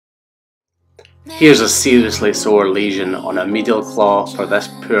Here's a seriously sore lesion on a medial claw for this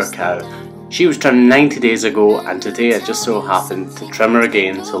poor cow. She was trimmed 90 days ago and today I just so happened to trim her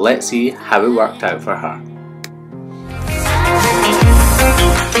again, so let's see how it worked out for her.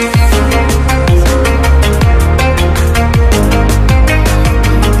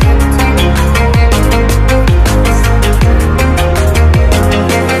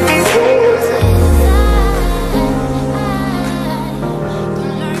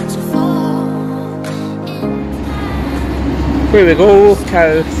 Here we go,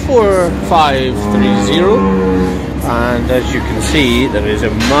 cow 4530, and as you can see there is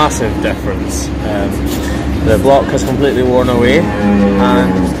a massive difference. The block has completely worn away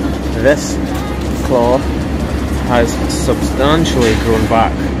and this claw has substantially grown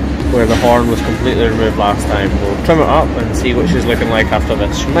back where the horn was completely removed last time. We'll trim it up and see what she's looking like after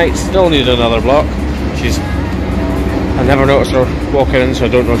this. She might still need another block. I never noticed her walking in, so I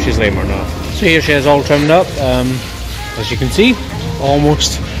don't know if she's lame or not. So here she is all trimmed up. As you can see,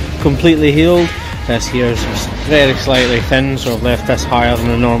 almost completely healed. This here is just very slightly thin, so I've left this higher than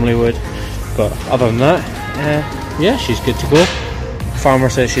I normally would. But other than that, yeah, she's good to go. Farmer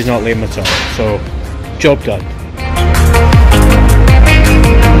says she's not lame at all, so job done.